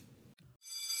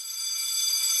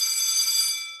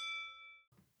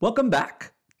Welcome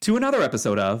back to another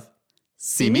episode of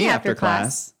See Me After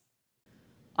Class.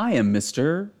 I am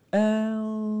Mr.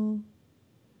 L.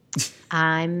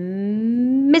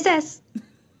 I'm Miss S.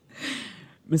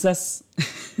 Miss S,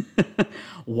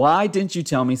 why didn't you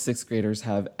tell me sixth graders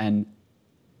have an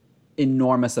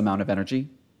enormous amount of energy?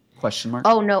 Question mark.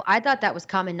 Oh, no, I thought that was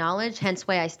common knowledge, hence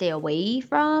why I stay away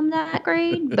from that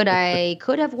grade. But I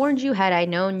could have warned you had I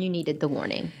known you needed the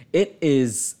warning. It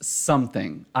is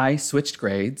something. I switched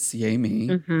grades, yay me.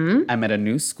 Mm-hmm. I'm at a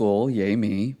new school, yay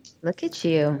me. Look at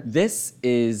you. This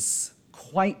is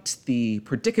quite the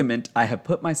predicament I have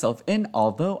put myself in,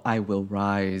 although I will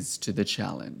rise to the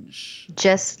challenge.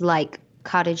 Just like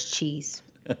cottage cheese.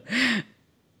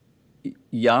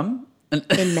 Yum.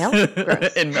 In milk?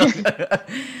 Gross. In milk.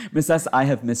 Miss S, I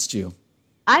have missed you.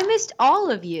 I missed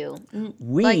all of you.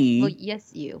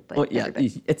 Yes, you. But Well, yeah,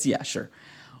 everybody. sure.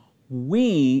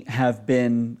 We have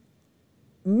been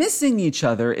missing each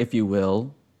other, if you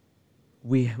will.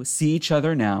 We see each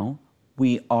other now.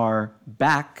 We are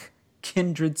back,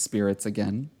 kindred spirits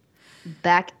again,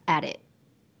 Back at it.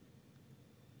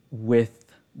 with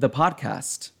the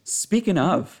podcast. Speaking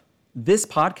of, this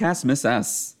podcast, Miss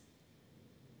S,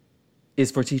 is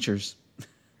for teachers.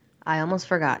 I almost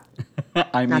forgot.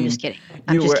 I mean, No, I'm just kidding.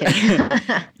 I'm just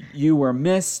kidding. You were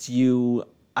missed.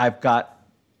 I've got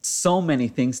so many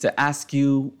things to ask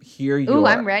you. Ooh,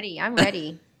 I'm ready. I'm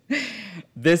ready.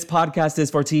 This podcast is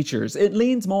for teachers. It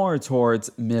leans more towards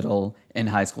middle and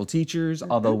high school teachers,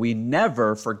 although we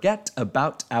never forget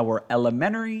about our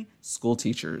elementary school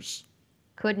teachers.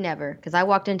 Could never. Because I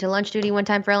walked into lunch duty one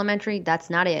time for elementary. That's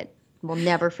not it. We'll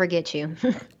never forget you.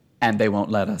 And they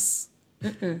won't let us.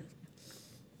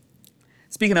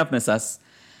 Speaking of Miss S,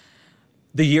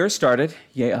 the year started.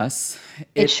 Yay us.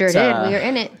 It sure did. We are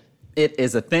in it. It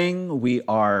is a thing. We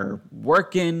are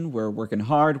working. We're working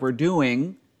hard. We're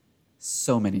doing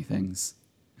so many things.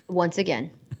 Once again,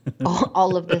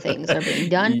 all of the things are being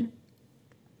done.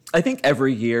 I think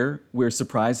every year we're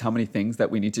surprised how many things that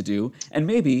we need to do. And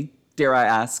maybe, dare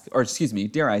I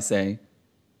say,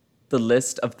 the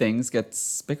list of things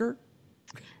gets bigger.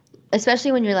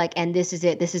 Especially when you're like, and this is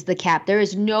it. This is the cap. There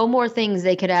is no more things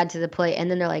they could add to the plate.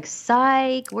 And then they're like,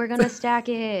 psych, we're going to stack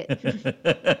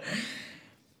it.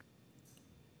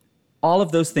 All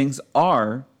of those things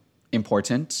are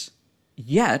important,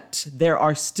 yet there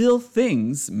are still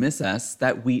things, Miss S,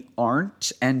 that we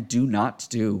aren't and do not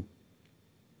do.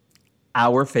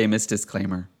 Our famous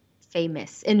disclaimer.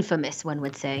 Famous, infamous, one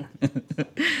would say.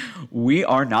 We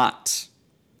are not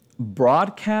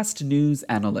broadcast news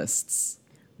analysts.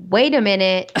 Wait a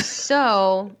minute.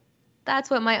 So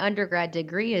that's what my undergrad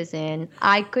degree is in.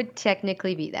 I could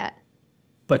technically be that.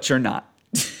 But you're not.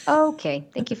 Okay.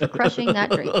 Thank you for crushing that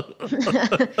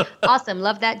dream. Awesome.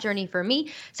 Love that journey for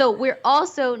me. So we're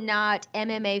also not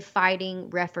MMA fighting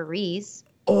referees.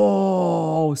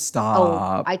 Oh, Oh,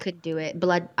 stop. I could do it.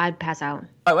 Blood, I'd pass out.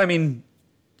 I mean,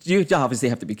 you obviously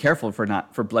have to be careful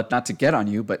for blood not to get on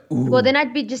you, but ooh. Well, then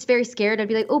I'd be just very scared. I'd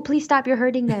be like, oh, please stop. You're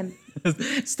hurting them.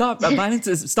 Stop. Violence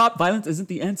isn't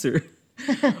the answer.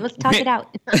 Let's talk it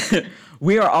out.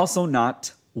 We are also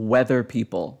not weather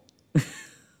people.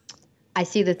 I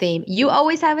see the theme. You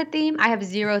always have a theme. I have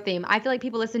zero theme. I feel like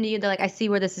people listen to you. They're like, I see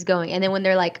where this is going. And then when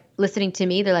they're like listening to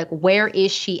me, they're like, where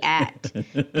is she at?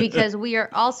 Because we are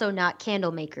also not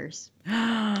candle makers.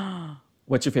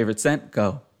 What's your favorite scent?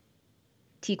 Go.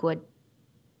 Teakwood.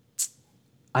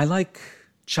 I like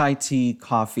chai tea,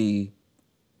 coffee,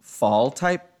 fall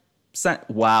type scent.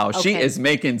 Wow, she Okay. is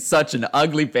making such an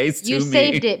ugly face to me. You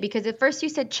saved it because at first you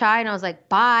said chai and I was like,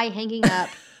 bye, hanging up.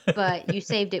 But you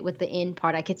saved it with the in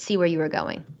part. I could see where you were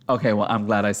going. Okay, well, I'm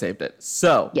glad I saved it.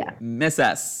 So, Yeah. Miss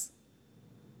S,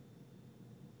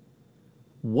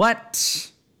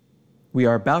 what we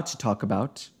are about to talk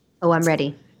about Oh, I'm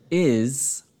ready.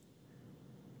 is,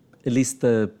 at least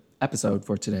the episode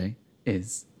for today,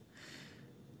 is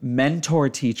mentor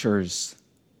teachers.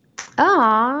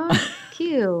 Aw,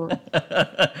 cute.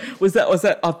 Was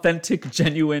that authentic,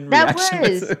 genuine That reaction?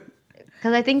 was.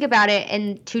 Because I think about it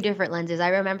in two different lenses. I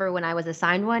remember when I was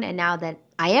assigned one, and now that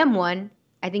I am one,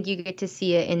 I think you get to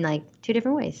see it in like two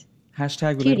different ways.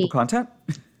 Hashtag Cutie. relatable content.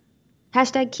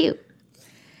 Hashtag cute.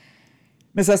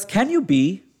 Miss S, can you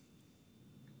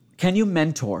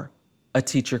mentor a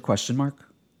teacher, question mark?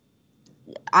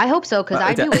 I hope so, because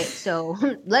I do it. So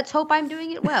let's hope I'm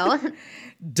doing it well.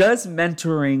 Does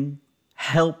mentoring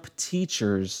help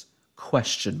teachers,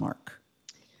 question mark?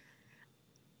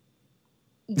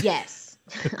 Yes.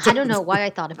 I don't know why I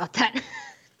thought about that.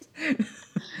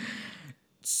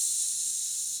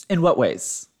 In what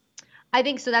ways? I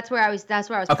think so. That's where I was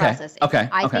Okay, processing. okay,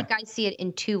 I okay. think I see it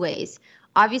in two ways.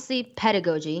 obviously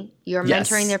pedagogy. You're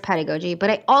mentoring Yes. their pedagogy, but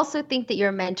I also think that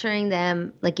you're mentoring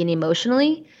them like in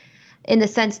emotionally, in the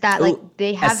sense that like Ooh,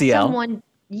 they have SEL. someone,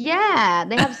 yeah,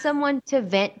 they have someone to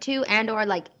vent to and or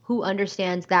like who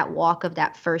understands that walk of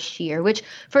that first year, which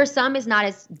for some is not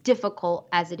as difficult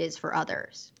as it is for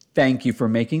others. Thank you for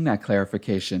making that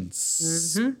clarification.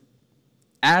 Hmm.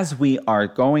 As we are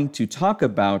going to talk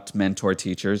about mentor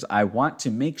teachers, I want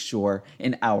to make sure,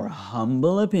 in our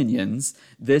humble opinions,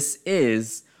 this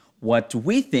is what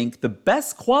we think the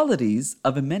best qualities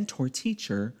of a mentor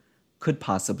teacher could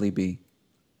possibly be.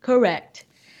 Correct.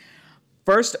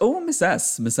 First, oh, Miss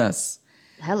S,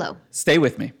 Hello. stay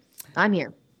with me. I'm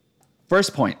here.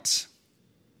 First point.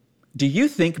 Do you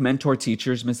think mentor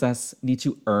teachers, Miss S, need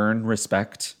to earn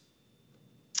respect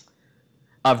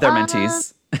of their Um,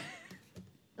 mentees?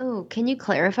 oh, can you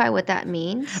clarify what that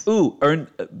means? Ooh,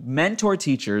 mentor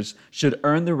teachers should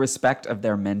earn the respect of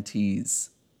their mentees.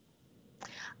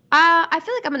 I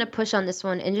feel like I'm going to push on this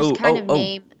one and just Oh, kind oh, of oh.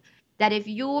 name that if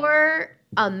you're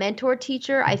a mentor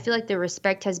teacher, I feel like the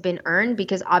respect has been earned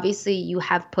because obviously you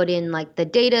have put in like the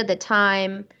data, the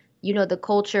time, the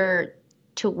culture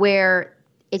to where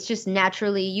it's just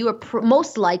naturally you are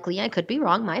most likely, I could be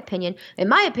wrong, my opinion. In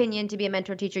my opinion, to be a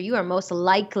mentor teacher, you are most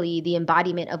likely the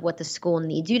embodiment of what the school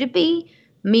needs you to be,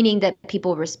 meaning that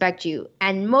people respect you.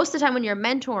 And most of the time when you're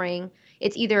mentoring,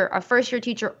 it's either a first year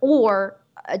teacher or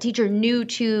a teacher new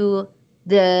to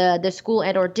the school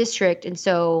and or district. And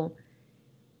so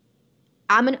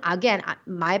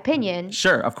my opinion,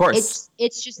 Sure, of course.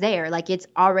 it's just there, like it's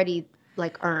already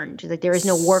like earned, like there is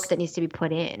no work that needs to be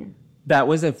put in. That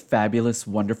was a fabulous,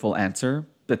 wonderful answer,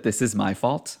 but this is my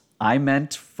fault. I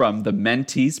meant from the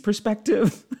mentee's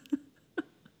perspective.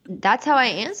 That's how I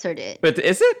answered it. But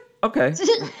is it? Okay.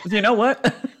 You know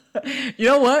what? You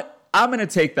know what? I'm going to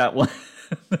take that one.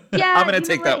 Yeah, I'm going to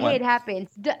take that Hey, one. it happens.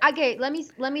 Okay, let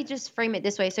me just frame it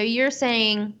this way. So you're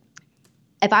saying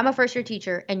if I'm a first year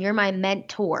teacher and you're my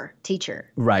mentor teacher,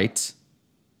 Right.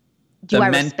 do The I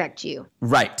men- respect you?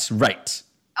 Right.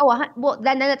 Oh, well,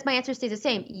 then that's my answer stays the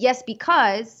same. Yes,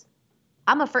 because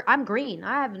I'm green.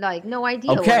 I have like no idea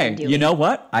what I'm Okay. doing. You know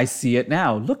what? I see it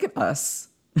now. Look at us.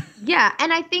 Yeah,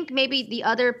 and I think maybe the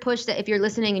other push that if you're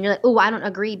listening and you're like, oh, I don't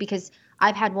agree because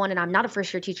I've had one and I'm not a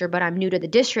first year teacher, but I'm new to the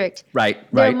district. Right.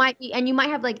 There might be, and you might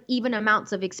have like even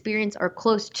amounts of experience or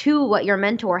close to what your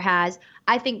mentor has.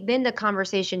 I think then the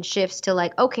conversation shifts to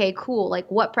like, okay, cool. Like,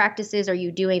 what practices are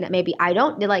you doing that maybe I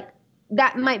don't? Like,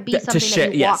 that might be To something share-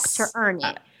 that you walk yes. to earn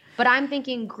it. But I'm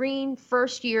thinking green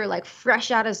first year, like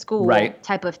fresh out of school Right.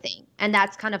 type of thing. And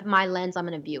that's kind of my lens I'm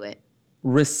going to view it.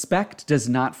 Respect does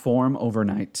not form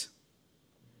overnight.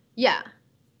 Yeah.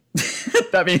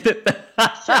 That means Sure.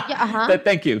 Yeah. Uh-huh.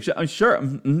 Thank you. Sure.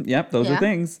 Yep. Those are Yeah.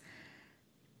 things.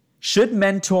 Should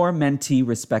mentor mentee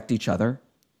respect each other?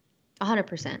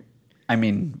 100%. I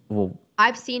mean, well,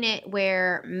 I've seen it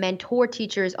where mentor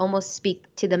teachers almost speak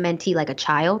to the mentee like a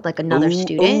child, like another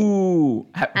student. Ooh.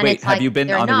 And Wait, it's have like you been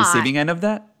they're on the not. receiving end of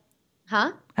that?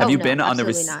 Huh? Have Oh, you no, been on the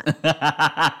absolutely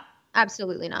not.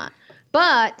 Absolutely not.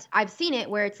 But I've seen it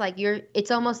where it's like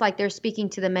it's almost like they're speaking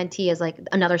to the mentee as like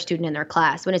another student in their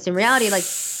class, when it's in reality like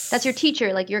that's your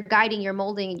teacher, like you're guiding, you're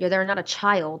molding, they're not a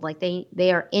child, like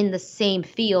they are in the same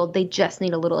field, they just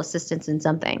need a little assistance in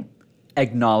something.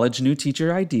 Acknowledge new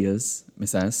teacher ideas,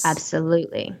 Miss S.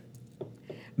 Absolutely.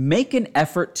 Make an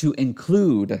effort to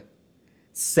include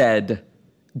said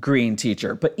green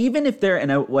teacher. But even if they're,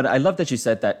 what I love that you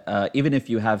said that even if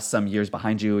you have some years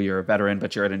behind you, you're a veteran,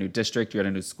 but you're at a new district, you're at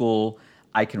a new school,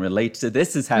 I can relate to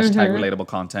this. Is hashtag relatable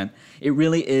content. It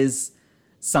really is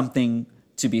something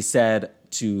to be said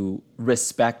to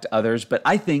respect others. But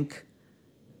I think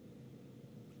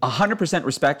 100%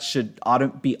 respect should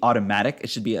be automatic. It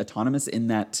should be autonomous in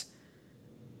that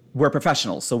we're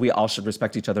professionals, so we all should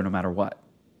respect each other no matter what.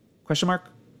 Question mark?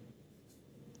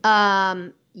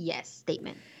 Yes,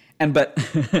 statement. And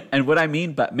what I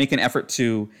mean, but make an effort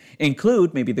to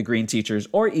include maybe the green teachers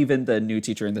or even the new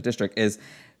teacher in the district is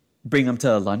bring them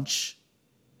to lunch,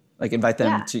 like invite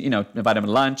them to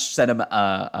lunch, send them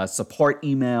a support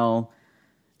email,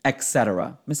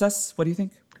 etc. Miss S, what do you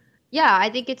think? Yeah, I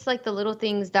think it's like the little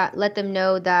things that let them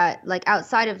know that like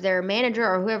outside of their manager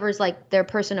or whoever's like their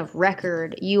person of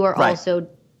record, you are Right. also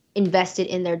invested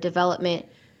in their development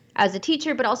as a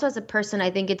teacher, but also as a person. I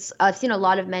think I've seen a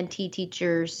lot of mentee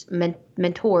teachers,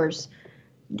 mentors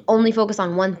only focus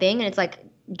on one thing, and it's like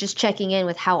just checking in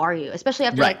with how are you, especially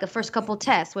after Right. like the first couple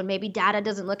tests when maybe data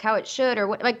doesn't look how it should or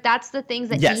what, like that's the things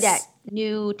that Yes. eat at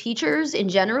new teachers in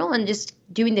general, and just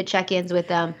doing the check-ins with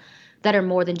them. that are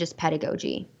more than just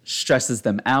pedagogy. Stresses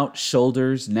them out,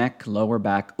 shoulders, neck, lower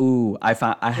back. Ooh, I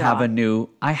have a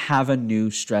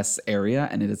new stress area,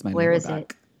 and it is my Where lower is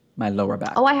back. it? My lower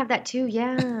back. Oh, I have that too.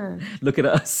 Yeah. Look at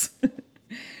us.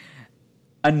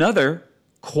 Another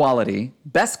quality,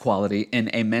 best quality in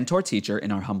a mentor teacher,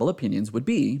 in our humble opinions, would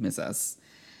be, Ms. S,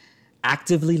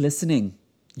 actively listening,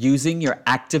 using your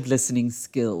active listening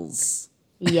skills.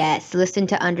 Yes. Listen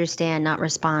to understand, not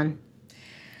respond.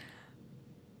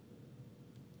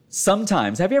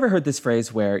 Sometimes, have you ever heard this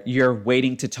phrase where you're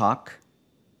waiting to talk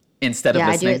instead of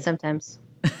listening? Yeah, I do it sometimes.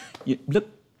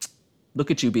 Look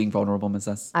at you being vulnerable, Ms.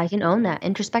 S. I can own that.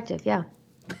 Introspective, yeah.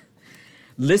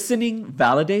 Listening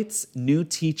validates new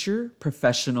teacher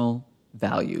professional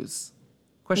values.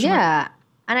 Question mark? Yeah.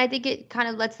 And I think it kind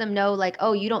of lets them know, like,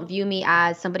 oh, you don't view me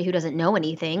as somebody who doesn't know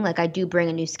anything. Like, I do bring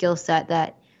a new skill set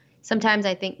that sometimes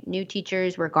I think new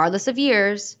teachers, regardless of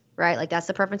years, right? Like, that's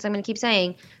the preference I'm going to keep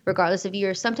saying, regardless of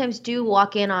years, sometimes do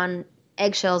walk in on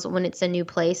eggshells when it's a new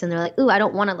place. And they're like, ooh, I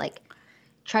don't want to, like,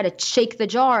 try to shake the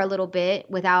jar a little bit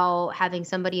without having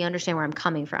somebody understand where I'm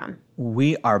coming from.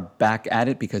 We are back at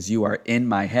it because you are in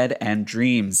my head and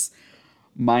dreams.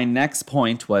 My next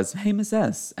point was, hey, Miss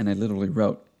S. And I literally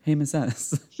wrote, hey, Miss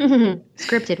S.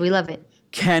 Scripted. We love it.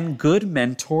 Can good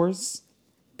mentors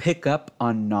pick up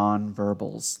on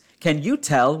nonverbals? Can you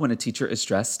tell when a teacher is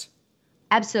stressed?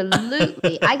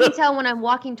 Absolutely. I can tell when I'm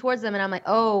walking towards them and I'm like,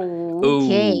 oh,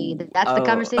 okay, that's the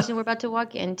conversation we're about to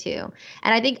walk into.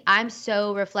 And I think I'm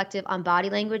so reflective on body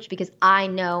language because I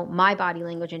know my body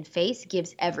language and face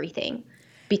gives everything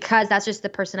because that's just the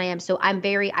person I am. So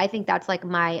I think that's like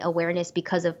my awareness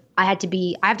because of, I have to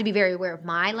be very aware of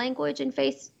my language and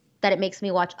face that it makes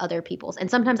me watch other people's.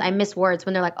 And sometimes I miss words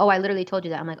when they're like, oh, I literally told you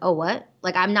that. I'm like, oh, what?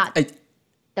 Like I'm not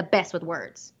the best with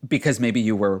words. Because maybe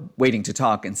you were waiting to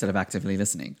talk instead of actively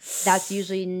listening. That's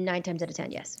usually 9 times out of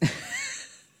 10, yes.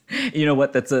 You know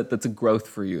what? That's a growth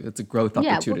for you. It's a growth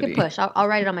opportunity. Yeah, we can push. I'll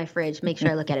write it on my fridge. Make sure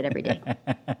I look at it every day.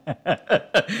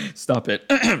 Stop it.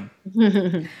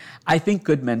 I think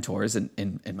good mentors,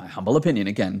 in my humble opinion,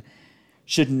 again,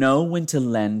 should know when to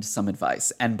lend some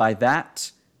advice. And by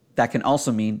that can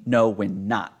also mean know when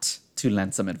not to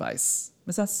lend some advice.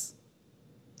 Ms. S?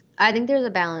 I think there's a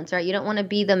balance, right? You don't want to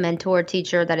be the mentor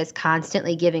teacher that is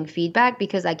constantly giving feedback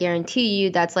because I guarantee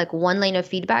you that's like one lane of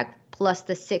feedback plus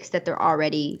the 6 that they're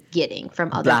already getting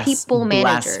from other people,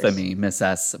 managers. Blasphemy, Miss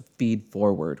S. Feed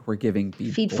forward. We're giving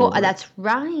feed forward. That's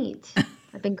right.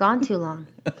 I've been gone too long.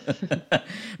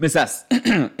 Miss S,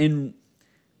 in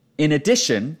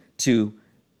addition to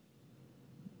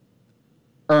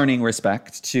earning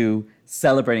respect, to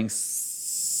celebrating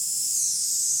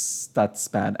that's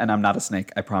bad. And I'm not a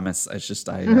snake. I promise. It's just,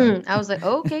 I was like,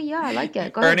 okay, yeah, I like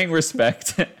it. Go ahead. Earning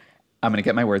respect. I'm going to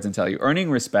get my words and tell you. Earning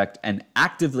respect and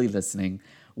actively listening.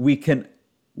 Mentors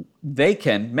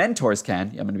can,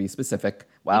 I'm going to be specific.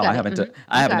 Wow, I haven't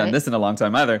done this in a long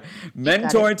time either.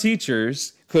 Mentor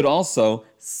teachers could also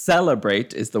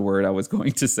celebrate, is the word I was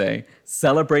going to say,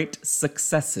 celebrate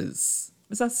successes.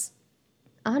 Is that?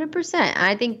 100%.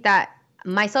 I think that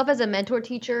myself as a mentor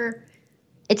teacher,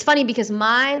 it's funny because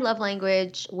my love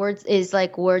language is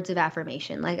like words of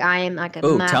affirmation. Like I am like a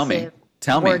massive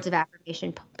words of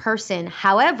affirmation person.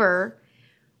 However,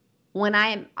 when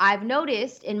I've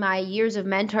noticed in my years of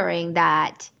mentoring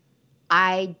that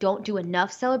I don't do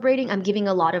enough celebrating. I'm giving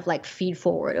a lot of like feed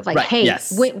forward of like, hey,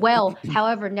 yes, went well.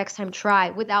 However, next time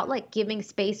try, without like giving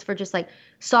space for just like,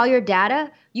 saw your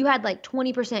data, you had like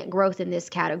 20% growth in this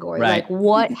category. Right.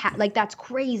 Like like that's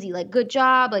crazy. Like good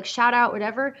job, like shout out,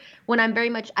 whatever. When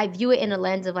I view it in a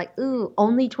lens of like, ooh,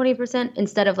 only 20%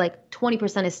 instead of like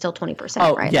 20% is still 20%.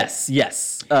 Oh, right?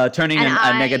 Yes. Turning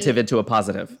a negative into a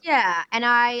positive. Yeah. And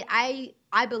I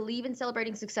believe in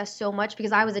celebrating success so much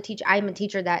because I was a teacher. I'm a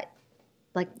teacher that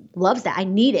like loves that. I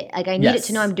need it. Like I need it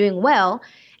to know I'm doing well.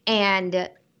 And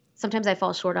sometimes I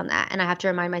fall short on that. And I have to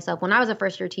remind myself when I was a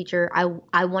first year teacher,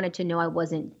 I wanted to know I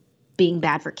wasn't being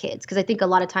bad for kids. Cause I think a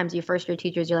lot of times your first year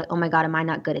teachers, you're like, oh my God, am I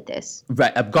not good at this?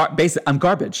 Right. I'm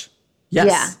garbage.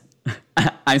 Yes. Yeah.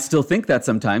 I still think that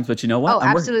sometimes, but you know what? Oh,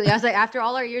 absolutely. I was like, after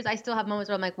all our years, I still have moments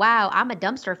where I'm like, wow, I'm a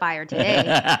dumpster fire today.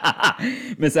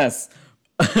 Miss S.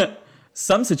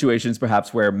 Some situations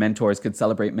perhaps where mentors could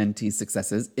celebrate mentees'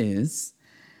 successes is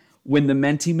when the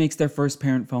mentee makes their first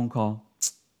parent phone call.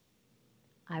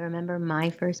 I remember my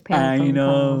first parent phone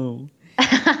call.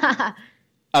 I know.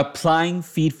 Applying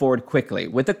feed forward quickly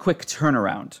with a quick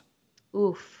turnaround.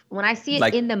 Oof. When I see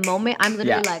it in the moment, I'm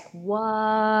literally like,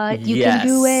 what? You can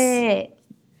do it.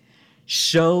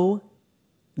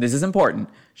 This is important,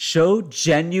 show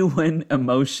genuine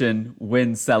emotion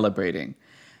when celebrating.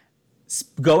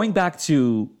 Going back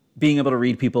to being able to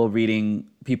read people, reading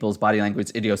people's body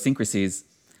language idiosyncrasies,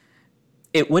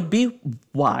 it would be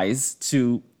wise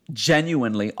to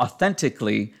genuinely,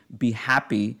 authentically be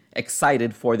happy,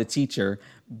 excited for the teacher,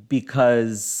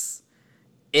 because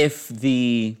if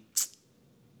the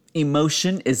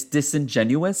emotion is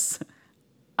disingenuous,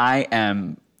 I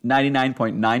am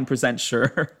 99.9%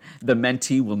 sure the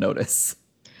mentee will notice.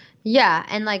 Yeah,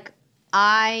 and like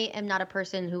I am not a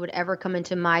person who would ever come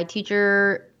into my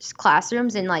teacher's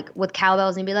classrooms and like with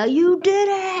cowbells and be like, "You did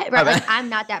it!" Right? Like I'm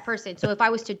not that person. So if I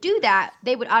was to do that,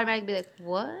 they would automatically be like,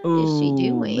 "What is she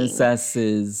doing?" Miss S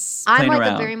is I'm playing like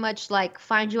around. a very much like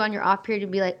find you on your off period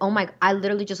and be like, "Oh my, I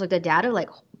literally just looked at data. Like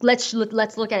let's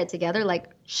look at it together. Like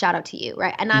shout out to you,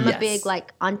 right?" And I'm a big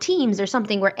like on Teams or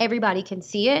something where everybody can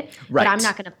see it, Right. but I'm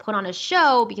not going to put on a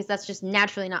show because that's just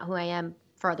naturally not who I am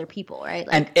for other people, right?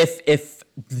 Like, And if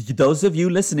those of you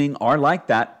listening are like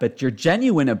that, but you're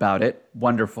genuine about it,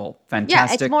 wonderful,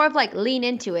 fantastic. yeah, it's more of like lean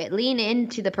into it, lean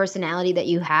into the personality that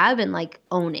you have and like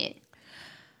own it.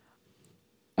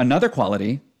 Another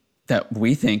quality that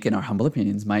we think, in our humble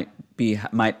opinions, might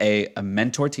a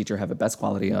mentor teacher have a best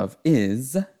quality of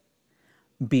is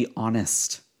be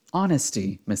honest.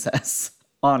 Honesty, Miss S.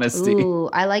 Honesty. Ooh,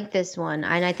 I like this one.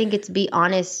 And I think it's be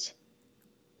honest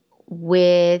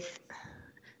with,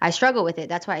 I struggle with it.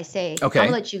 That's why I say, Okay. I'm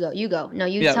gonna let you go. You go. No,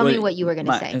 you tell me what you were going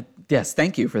to say. Yes,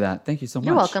 thank you for that. Thank you so much.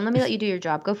 You're welcome. Let me let you do your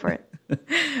job. Go for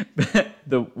it.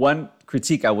 The one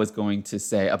critique I was going to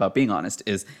say about being honest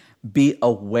is be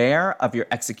aware of your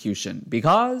execution,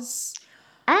 because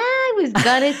I was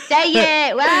gonna say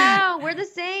it. Wow, we're the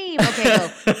same. Okay, go.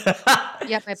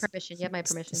 You have my permission. You have my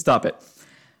permission. Stop it.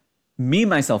 Me,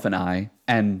 myself, and I,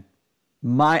 and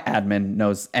my admin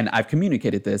knows, and I've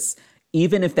communicated this,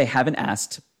 even if they haven't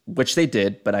asked, which they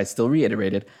did, but I still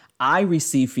reiterated, I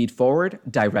receive feed forward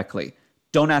directly.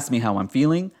 Don't ask me how I'm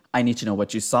feeling. I need to know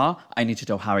what you saw. I need to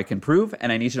know how I can improve,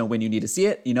 and I need to know when you need to see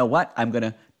it. You know what? I'm going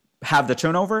to have the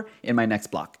turnover in my next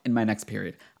block, in my next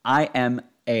period. I am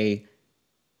a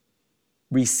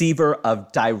receiver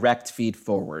of direct feed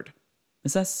forward.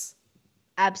 Is this?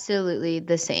 Absolutely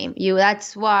the same.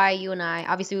 That's why you and I,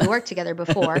 obviously we worked together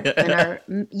before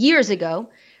years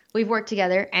ago. We've worked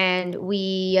together and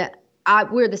we're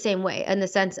the same way in the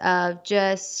sense of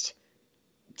just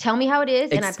tell me how it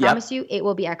is and I promise you it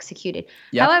will be executed.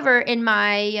 Yep. However, in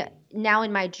my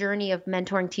journey of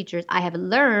mentoring teachers, I have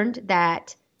learned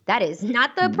that is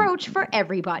not the approach for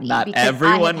everybody. Not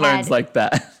everyone learns like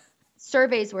that.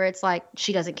 Surveys where it's like,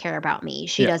 she doesn't care about me.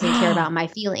 She doesn't care about my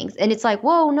feelings. And it's like,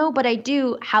 whoa, no, but I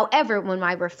do. However, when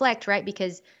I reflect, right,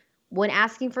 because when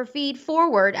asking for feed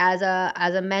forward as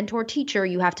a mentor teacher,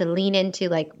 you have to lean into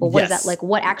like, well, what is that? Like,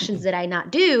 what actions did I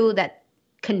not do that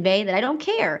convey that I don't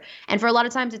care? And for a lot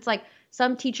of times it's like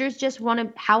some teachers just want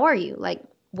to, how are you? Like,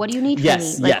 what do you need from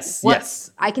me? Like,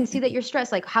 yes. I can see that you're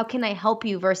stressed. Like, how can I help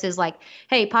you versus like,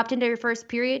 hey, popped into your first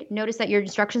period, notice that your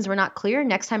instructions were not clear.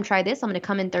 Next time, try this. I'm going to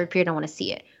come in third period. I want to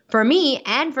see it. For me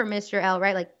and for Mr. L,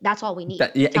 right? Like, that's all we need.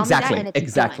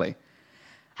 Exactly.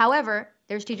 However,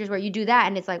 there's teachers where you do that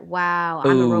and it's like, wow,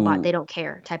 I'm a robot. They don't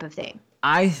care type of thing.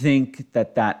 I think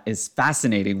that is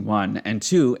fascinating, one. And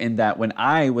two, in that when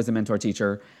I was a mentor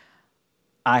teacher,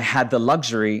 I had the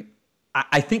luxury.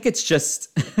 I think it's just,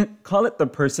 call it the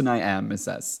person I am, Miss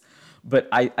S. But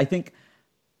I think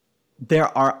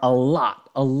there are a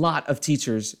lot of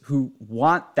teachers who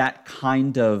want that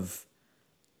kind of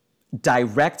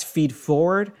direct feed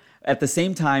forward. At the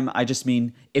same time, I just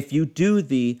mean, if you do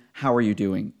the, how are you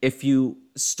doing? If you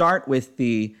start with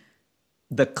the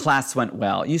class went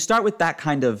well, you start with that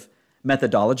kind of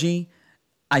methodology,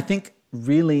 I think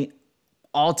really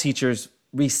all teachers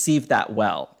receive that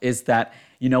well, is that,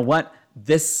 you know what?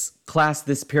 This class,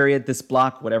 this period, this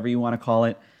block, whatever you want to call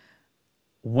it,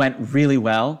 went really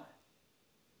well.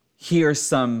 Here's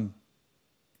some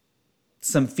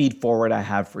feed forward I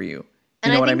have for you.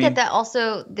 And I think that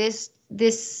also this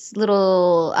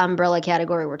little umbrella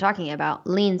category we're talking about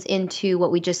leans into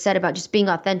what we just said about just being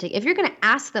authentic. If you're going to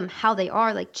ask them how they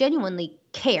are, like genuinely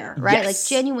care, right? Yes. Like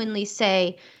genuinely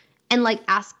say, and like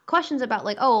ask questions about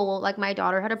like, oh, well, like my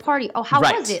daughter had a party. Oh, how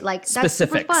was it? Like that's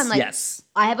super fun. Like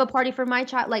I have a party for my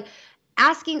child. Like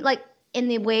asking like in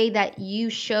the way that you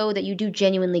show that you do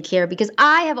genuinely care. Because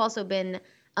I have also been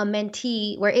a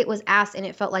mentee where it was asked and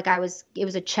it felt like it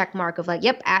was a check mark of like,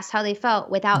 yep, asked how they felt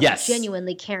without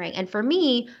genuinely caring. And for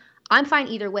me, I'm fine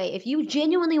either way. If you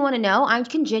genuinely want to know, I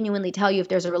can genuinely tell you if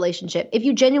there's a relationship. If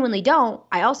you genuinely don't,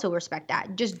 I also respect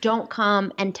that. Just don't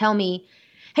come and tell me,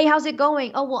 hey, how's it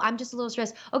going? Oh, well, I'm just a little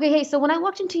stressed. Okay, hey, so when I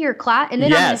walked into your class, and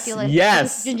then I'm going to feel like,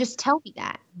 just tell me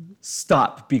that.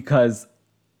 Stop, because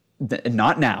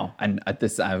not now. And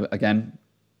this, again,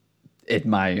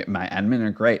 My admin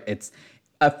are great. It's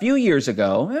a few years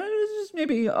ago,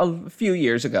 maybe a few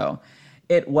years ago,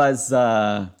 it was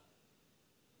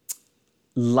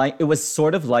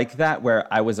sort of like that,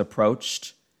 where I was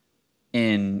approached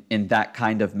in that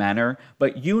kind of manner.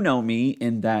 But you know me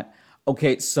in that,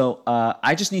 okay, so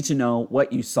I just need to know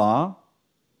what you saw.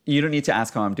 You don't need to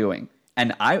ask how I'm doing.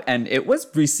 And it was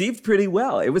received pretty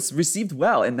well. It was received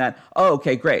well in that, oh,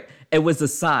 okay, great. It was a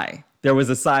sigh. There was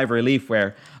a sigh of relief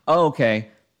where, oh, okay,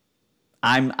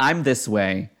 I'm this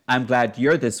way. I'm glad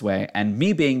you're this way. And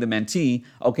me being the mentee,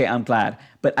 okay, I'm glad.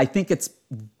 But I think it's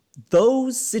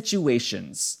those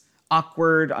situations,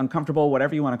 awkward, uncomfortable,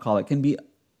 whatever you want to call it, can be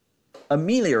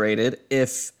ameliorated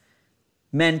if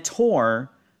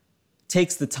mentor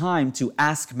takes the time to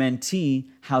ask mentee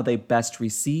how they best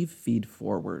receive feed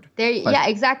forward. Yeah,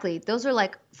 exactly. Those are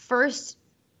like first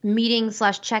meeting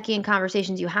 / check-in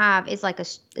conversations you have. It's like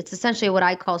it's essentially what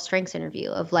I call strengths interview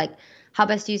of like, how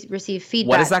best do you receive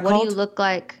feedback? What is that called? What do you look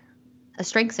like? A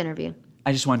strengths interview.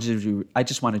 I just wanted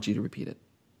you to repeat it.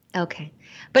 Okay.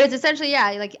 But it's essentially,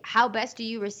 yeah, like how best do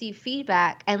you receive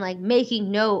feedback and like making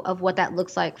note of what that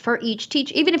looks like for each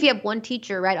teacher. Even if you have one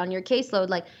teacher, right, on your caseload,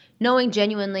 like knowing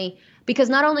genuinely, because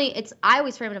not only I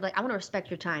always frame it of like, I want to respect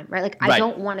your time, right? Like I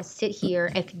don't want to sit here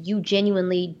if you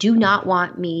genuinely do not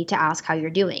want me to ask how you're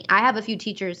doing. I have a few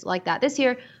teachers like that this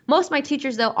year. Most of my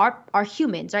teachers though are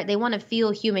humans, right? They want to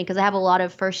feel human because I have a lot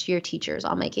of first year teachers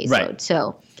on my caseload. Right.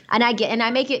 So, and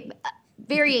I make it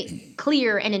very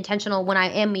clear and intentional when I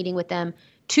am meeting with them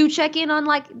to check in on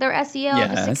like their SEL,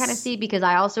 just to kind of see, because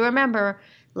I also remember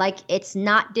like it's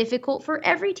not difficult for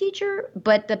every teacher,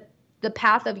 but the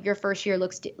path of your first year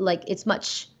looks like it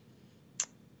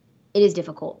is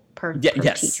difficult per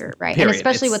teacher, right? Period. And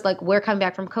especially with like we're coming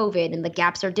back from COVID and the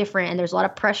gaps are different and there's a lot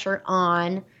of pressure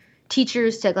on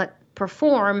teachers to like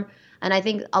perform. And I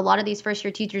think a lot of these first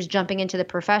year teachers jumping into the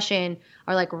profession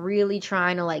are like really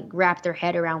trying to like wrap their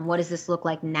head around what does this look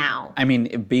like now? I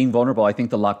mean, being vulnerable, I think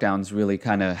the lockdowns really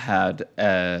kind of had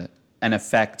an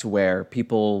effect where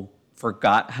people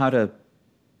forgot how to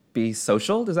be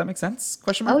social. Does that make sense?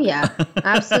 Question mark? Oh yeah,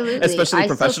 absolutely. Especially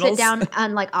professionals. I still sit down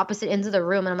on like opposite ends of the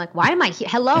room and I'm like, why am I here?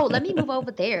 Hello, let me move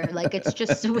over there. Like it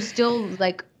was still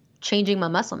like changing my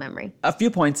muscle memory. A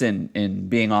few points in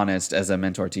being honest as a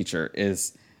mentor teacher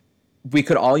is we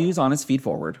could all use honest feed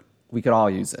forward. We could all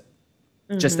use it.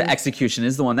 Mm-hmm. Just the execution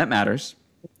is the one that matters.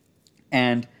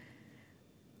 And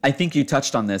I think you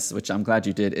touched on this, which I'm glad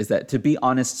you did, is that to be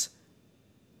honest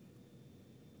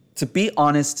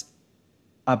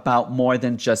about more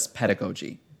than just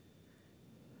pedagogy.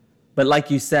 But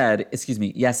like you said,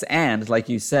 like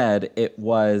you said,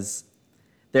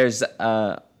 there's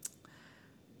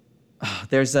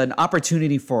an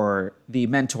opportunity for the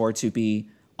mentor to be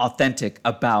authentic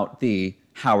about the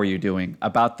how are you doing,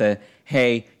 about the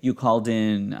hey, you called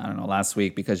in, I don't know, last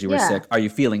week because you were sick. Are you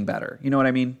feeling better? You know what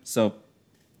I mean? So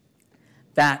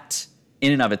that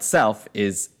in and of itself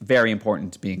is very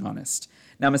important to being honest.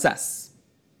 Now, Ms. S,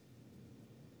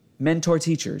 mentor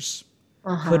teachers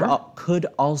could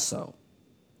also,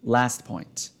 last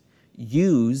point,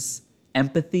 use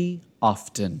empathy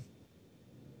often.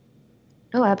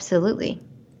 Oh, absolutely.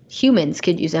 Humans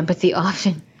could use empathy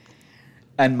often.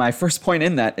 And my first point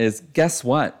in that is, guess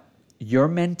what? Your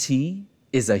mentee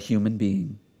is a human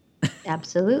being.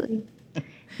 Absolutely.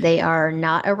 They are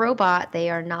not a robot. They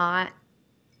are not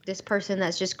this person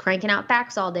that's just cranking out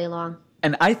facts all day long.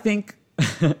 And I think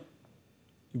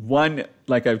one,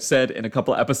 like I've said in a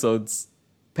couple of episodes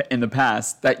in the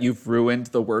past, that you've ruined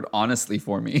the word honestly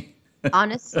for me.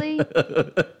 Honestly?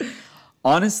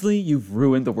 Honestly, you've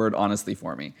ruined the word honestly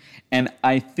for me. And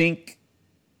I think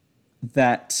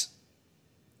that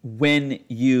when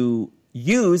you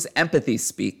use empathy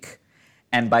speak,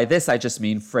 and by this I just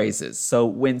mean phrases. So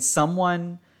when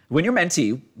your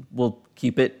mentee, will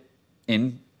keep it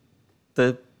in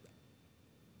the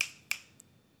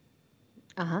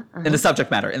in the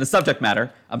subject matter.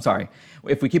 I'm sorry.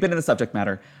 If we keep it in the subject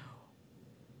matter,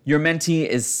 your mentee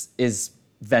is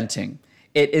venting.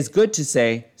 It is good to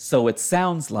say, so it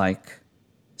sounds like,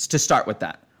 to start with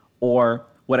that. Or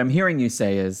what I'm hearing you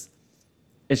say is,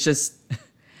 it's just,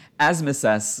 as Miss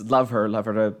S, love her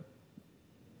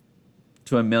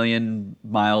to a million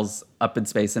miles up in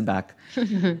space and back.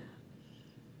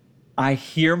 I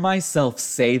hear myself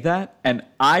say that, and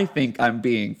I think I'm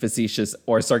being facetious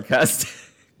or sarcastic.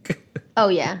 Oh,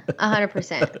 yeah,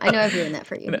 100%. I know I've ruined that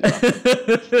for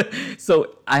you.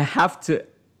 So I have to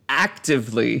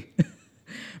actively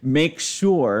make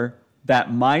sure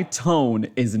that my tone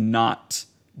is not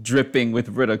dripping with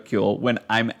ridicule when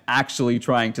I'm actually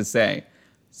trying to say.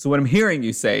 So what I'm hearing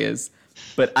you say is,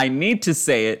 but I need to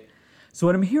say it So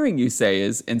what I'm hearing you say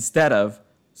is instead of,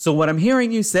 so what I'm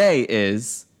hearing you say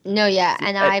is. No, yeah.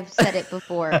 And I've said it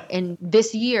before in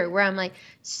this year where I'm like,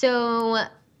 so,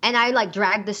 and I like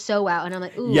drag the so out and I'm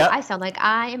like, ooh, Yep. I sound like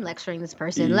I am lecturing this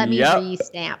person. Let me Yep.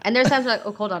 restamp. And there's times like,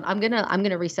 oh, hold on. I'm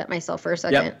gonna reset myself for a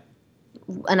second. Yep.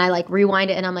 And I like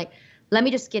rewind it and I'm like, let me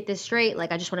just get this straight.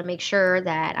 Like, I just want to make sure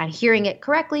that I'm hearing it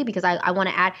correctly because I want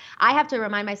to add, I have to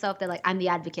remind myself that like, I'm the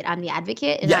advocate. And Yes,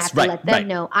 I have to right, let them right.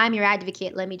 know I'm your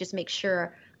advocate. Let me just make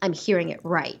sure I'm hearing it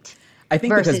right. I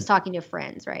think versus because, talking to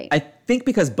friends, right? I think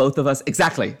because both of us,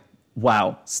 exactly.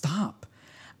 Wow, stop.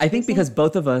 I think because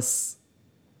both of us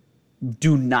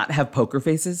do not have poker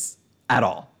faces at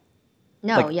all.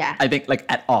 No, Like, yeah. I think like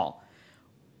at all.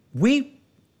 We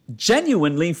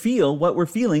genuinely feel what we're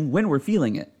feeling when we're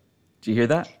feeling it. Do you hear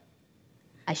that?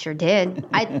 I sure did.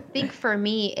 I think for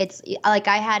me, it's like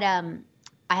I had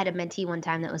a mentee one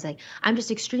time that was like, I'm just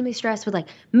extremely stressed with like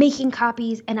making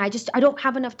copies and I don't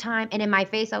have enough time. And in my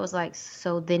face, I was like,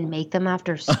 so then make them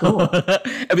after school.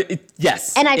 I mean,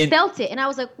 yes. And I felt it. And I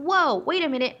was like, whoa, wait a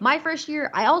minute. My first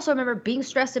year, I also remember being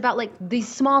stressed about like these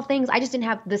small things. I just didn't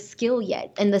have the skill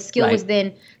yet. And the skill was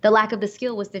then, the lack of the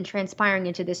skill was then transpiring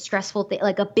into this stressful thing,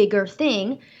 like a bigger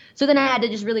thing. So then I had to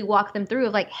just really walk them through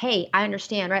of like, hey, I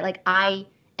understand, right? Like I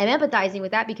am empathizing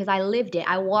with that because I lived it.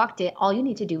 I walked it. All you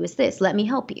need to do is this. Let me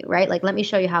help you, right? Like, let me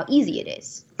show you how easy it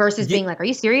is versus being like, are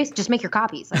you serious? Just make your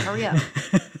copies. Like, hurry up.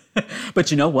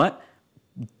 But you know what?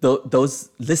 Those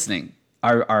listening,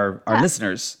 our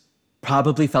listeners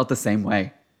probably felt the same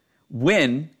way.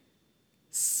 When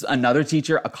another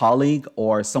teacher, a colleague,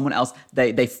 or someone else,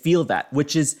 they feel that,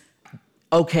 which is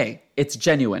okay. It's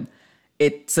genuine.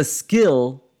 It's a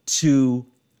skill to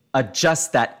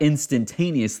adjust that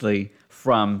instantaneously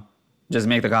from just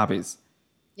make the copies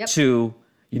to,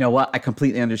 you know what, I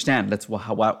completely understand. Let's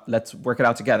work it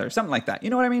out together. Something like that.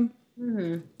 You know what I mean?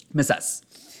 Mm-hmm. Miss S.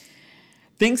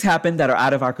 Things happen that are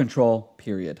out of our control,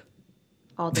 period.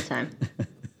 All the time.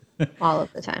 All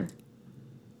of the time.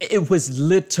 It was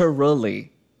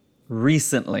literally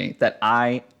recently that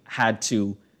I had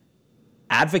to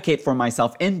advocate for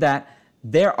myself in that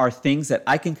there are things that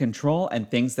I can control and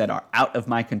things that are out of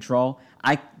my control.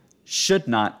 I should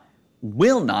not,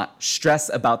 will not stress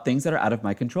about things that are out of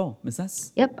my control. Miss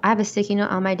S? Yep. I have a sticky note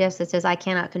on my desk that says I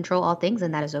cannot control all things,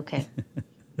 and that is okay.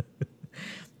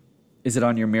 Is it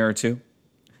on your mirror too?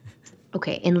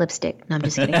 Okay, in lipstick. No, I'm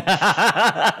just kidding.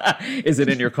 Is it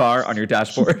in your car on your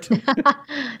dashboard?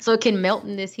 So it can melt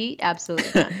in this heat?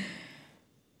 Absolutely not.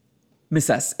 Miss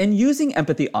S, in using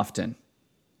empathy often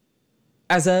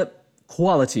as a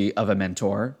quality of a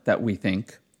mentor that we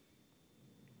think,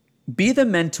 be the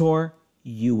mentor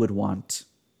you would want.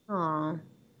 Aw,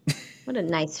 what a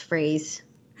nice phrase.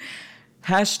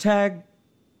 Hashtag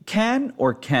can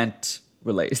or can't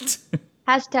relate.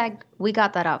 Hashtag, we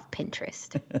got that off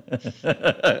Pinterest.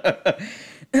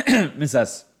 Miss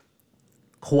S,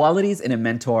 qualities in a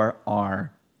mentor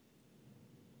are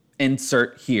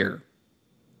insert here.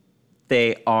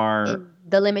 They are...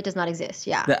 The limit does not exist,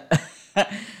 yeah.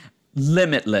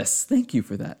 Limitless. Thank you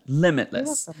for that.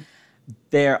 Limitless.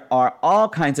 There are all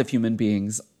kinds of human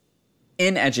beings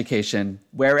in education,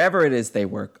 wherever it is they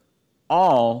work,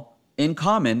 all in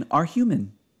common are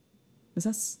human. Is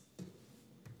that?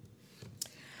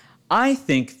 I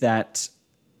think that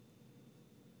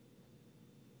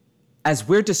as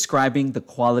we're describing the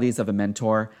qualities of a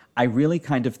mentor, I really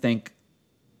kind of think,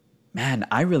 man,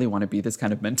 I really want to be this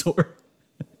kind of mentor.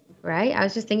 Right? I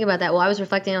was just thinking about that. While I was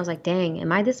reflecting, I was like, dang,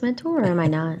 am I this mentor or am I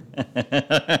not?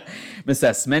 Ms.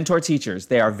 S., mentor teachers,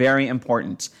 they are very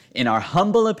important. In our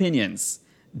humble opinions,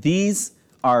 these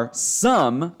are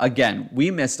some, again, we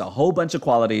missed a whole bunch of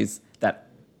qualities that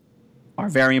are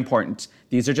very important.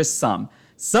 These are just some.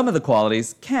 Some of the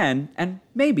qualities can and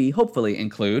maybe, hopefully,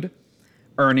 include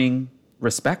earning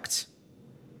respect,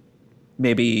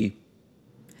 maybe,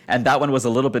 and that one was a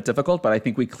little bit difficult, but I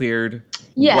think we cleared.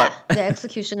 Yeah, the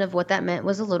execution of what that meant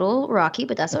was a little rocky,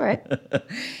 but that's all right.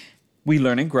 We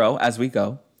learn and grow as we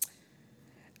go.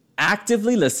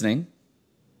 Actively listening.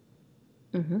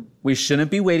 Mm-hmm. We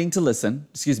shouldn't be waiting to listen.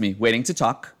 Waiting to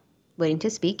talk. Waiting to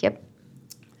speak, yep.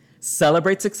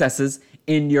 Celebrate successes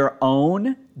in your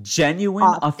own genuine,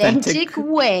 authentic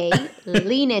way.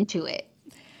 Lean into it.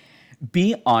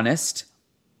 Be honest.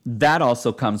 That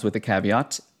also comes with a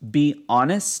caveat. Be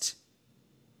honest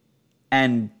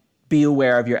and be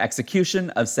aware of your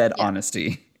execution of said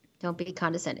honesty. Don't be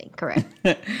condescending. Correct.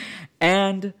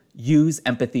 And use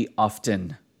empathy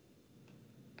often.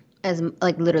 As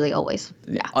like literally always.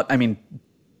 Yeah. I mean,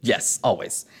 yes,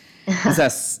 always.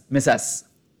 Miss S,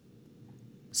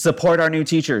 support our new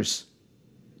teachers.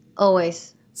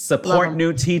 Always. Support 'em. new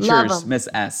Love teachers, 'em. Miss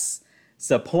S.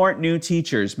 Support new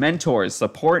teachers, mentors,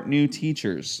 support new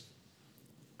teachers.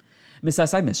 Miss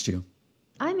S, I missed you.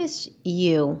 I miss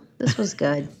you. This was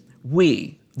good.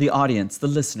 We, the audience, the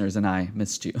listeners, and I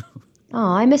missed you.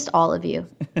 Oh, I missed all of you.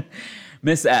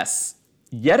 Miss S,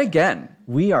 yet again,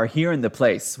 we are here in the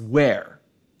place where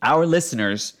our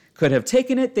listeners could have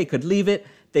taken it, they could leave it,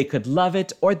 they could love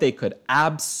it, or they could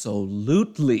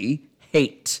absolutely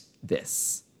hate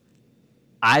this.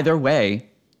 Either way.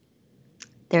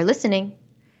 They're listening.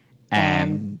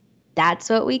 And That's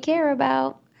what we care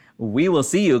about. we will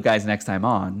see you guys next time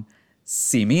on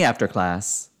See Me After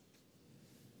Class.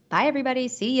 Bye, everybody.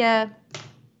 See ya.